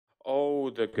Oh,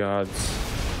 the gods.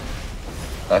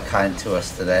 They're kind to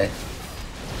us today.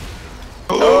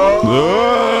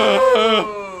 Oh!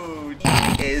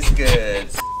 It is good.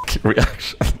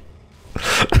 Reaction.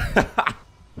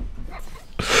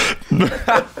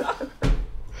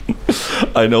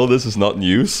 I know this is not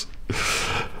news.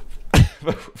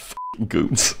 But f***ing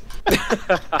goons.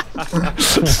 The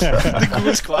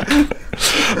goons clap.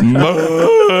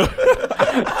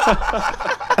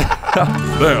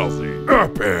 They're the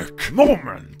epic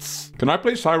moments. Can I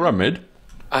play Syra mid?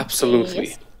 Absolutely.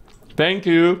 Yes. Thank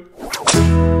you.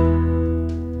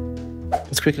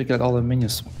 Let's quickly get all the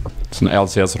minions. It's an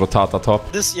LCS Rotata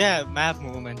top. This, yeah, map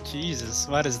movement. Jesus,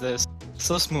 what is this?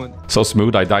 So smooth. So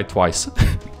smooth, I died twice. Fair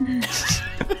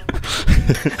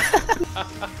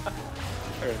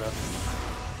enough.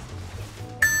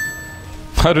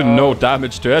 I did no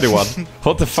damage to anyone.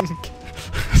 What the fuck?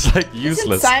 It's like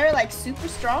useless. Isn't Syra like super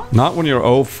strong? Not when you're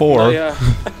 0-4. Oh, yeah.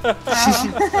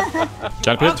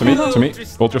 Jump it to me, to me.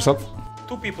 Hold yourself.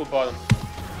 2 people bottom.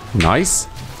 Nice.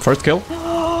 First kill.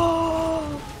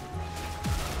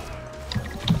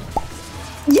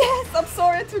 Yes, I'm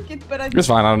sorry I took it, but I It's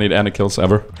fine, I don't need any kills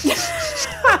ever.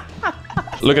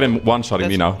 Look at him one-shotting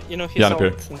me now. You know, he's Jan up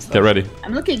here. ult and stuff. Get ready.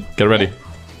 I'm looking. Get ready.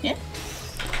 Yeah.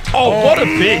 Oh, what a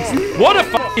beast! What a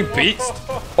fucking beast!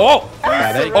 Oh!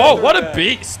 Oh, what a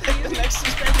beast!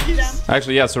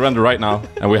 Actually, yeah, surrender right now.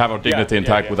 And we have our dignity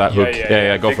intact with that hook.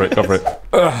 Yeah, go for it, go for it.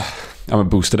 I'm a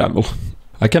boosted animal.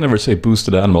 I can never say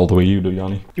boosted animal the way you do,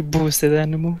 Yanni. You boosted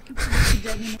animal.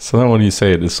 So then when you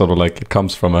say it, it's sort of like it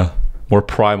comes from a more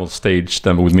primal stage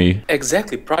than with me.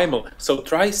 Exactly, primal. So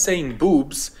try saying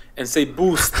boobs and say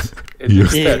boost Yeah.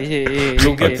 instead.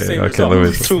 Yeah. Get the same Okay,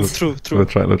 result. True.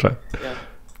 Let's try. Yeah.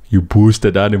 You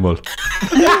boosted animal.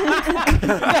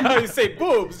 Now you say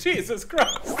boobs, Jesus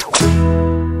Christ.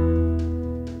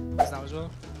 Now as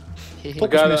well. We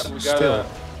gotta.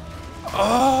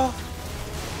 Oh!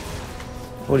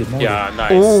 Holy moly. Yeah,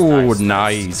 nice. Oh,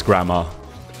 nice, Grandma.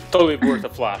 Totally worth a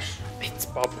flash. It's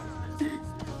popping.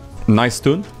 Nice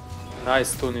stun.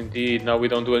 Nice tune indeed. Now we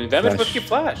don't do any damage, but keep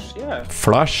flash. Yeah.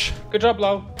 Flush. Good job,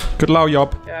 Lau. Good low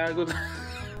job. Yeah, good.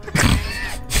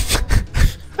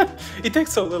 It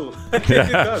takes so little. Yeah.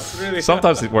 It does, really.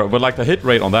 Sometimes it works, but like the hit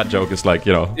rate on that joke is like,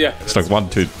 you know, Yeah, it's like 1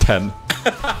 to 10.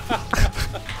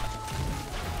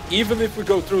 Even if we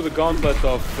go through the gauntlet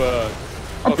of.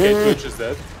 Okay, Twitch is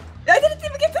dead. I didn't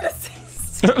even get an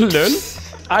assist. Lol.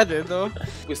 I did though.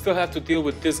 We still have to deal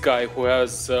with this guy who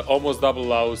has almost double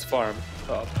Lau's farm.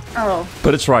 Oh.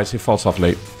 But it's Rise, he falls off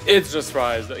late. It's just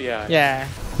Rise, yeah. Yeah,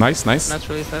 Nice. not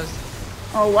really fast.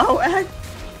 Oh wow.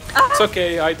 It's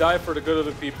okay, I die for the good of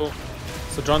the people.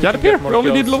 So John Get can up here, get more we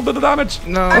only kills. need a little bit of damage.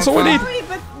 No. That's all we need. Sorry,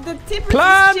 but the tipper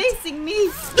Plant! is chasing me.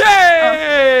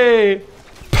 Yay!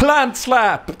 Plant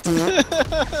slap!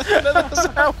 That was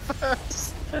how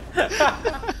fast.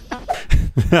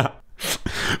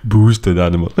 Boosted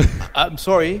animal. I'm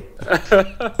sorry. Bye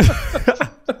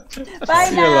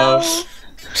See you, now. Lau.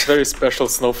 Very special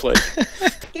snowflake.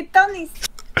 Get done this.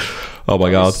 Oh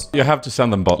my god. You have to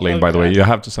send them bot lane, by the way. You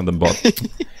have to send them bot.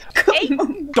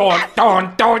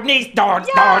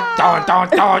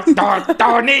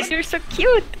 You're so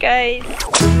cute, guys.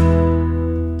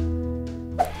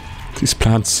 These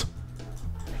plants.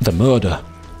 The murder.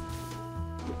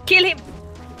 Kill him.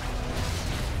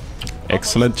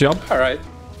 Excellent job. Alright.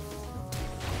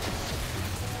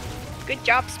 Good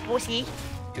job, Spoosy.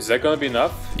 Is that gonna be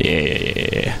enough?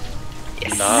 Yeah.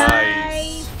 Yes.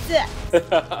 Nice.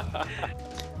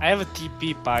 I have a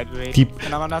TP by the way, Deep-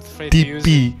 and I'm not afraid to use it.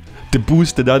 DP. The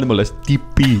boosted animal is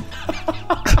DP.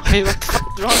 Hey, what the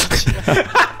fuck is wrong with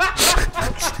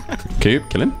you? Can you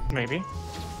kill him? Maybe.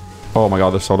 Oh my god,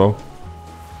 they're so low.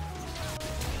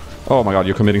 Oh my god,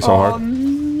 you're committing so hard.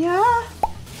 Yeah.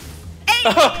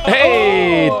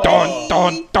 Hey!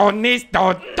 Donis!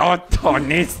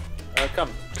 Come.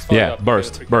 Let's follow Yeah, up.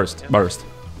 burst.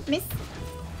 Miss.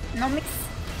 No miss.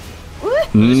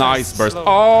 Nice burst. slow.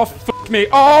 Oh, fuck me.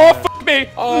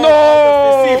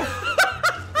 No!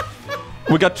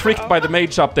 We got tricked by the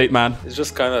mage update, man. It's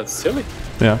just kind of silly.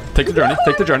 Yeah, take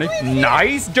the journey.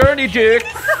 Nice journey, Jack.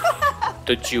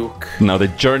 The Duke. No, the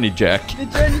journey, Jack. The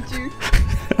journey to.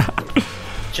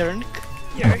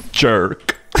 Jerk.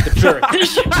 Jerk.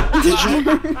 The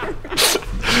jerk.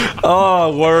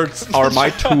 Oh, words are my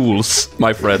tools,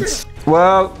 my friends.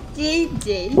 Well,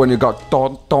 JJ. when you got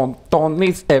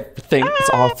Donis, everything is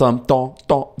awesome.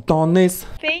 Donis.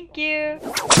 Thank you.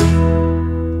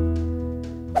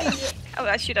 Oh,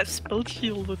 I should have spelled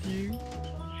shield on you.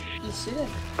 You should.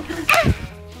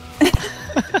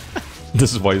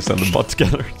 This is why you send them bot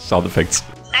together. Sound effects.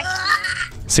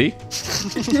 See?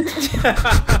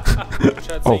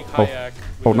 Chat Oh, saying oh. Hayak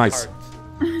with Oh, a nice.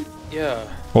 heart. Yeah.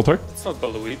 Alter? It's not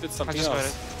Baluit, it's I something just got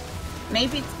else. it.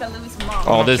 Maybe it's Belu's mom.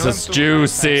 Oh, this kill is him too.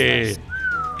 Nice, juicy.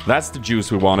 That's the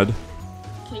juice we wanted.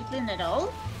 Caitlyn at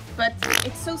all, but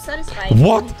it's so satisfying.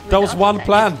 What? with That was one auto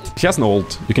plant. attack. She has no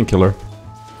ult. You can kill her.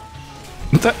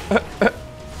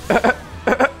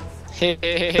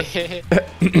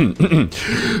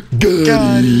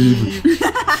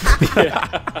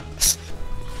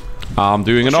 I'm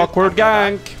doing an awkward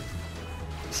gank.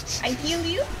 I heal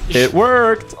you. It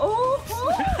worked. Oh.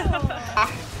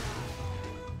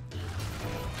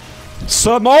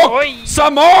 Samok! Oi.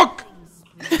 Samok!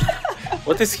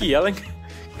 What is he yelling?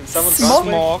 Can someone translate?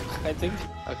 Smoke, I think.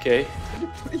 Okay.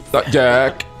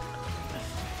 Jack.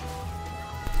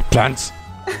 Plants.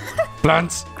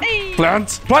 Plants.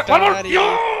 Plants. Plant. One more. Got it.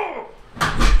 Yo!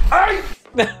 Ay!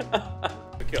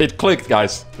 It clicked,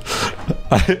 guys.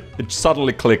 It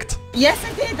suddenly clicked. Yes,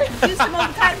 I did. I've used them all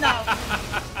the time now.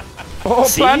 Oh,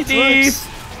 See, it planties!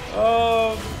 works.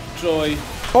 Oh, joy.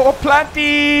 Oh,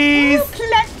 planties!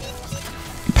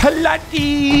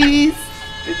 Planties!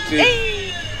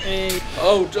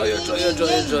 Oh, joy, oh, joy, oh, joy,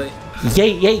 oh, joy.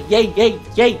 Yay, yay, yay, yay,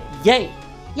 yay, yay!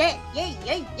 Yay, yay,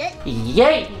 yay, yay.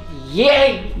 Yay!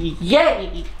 Yay!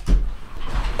 Yay!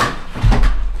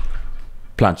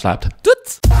 Plant slapped.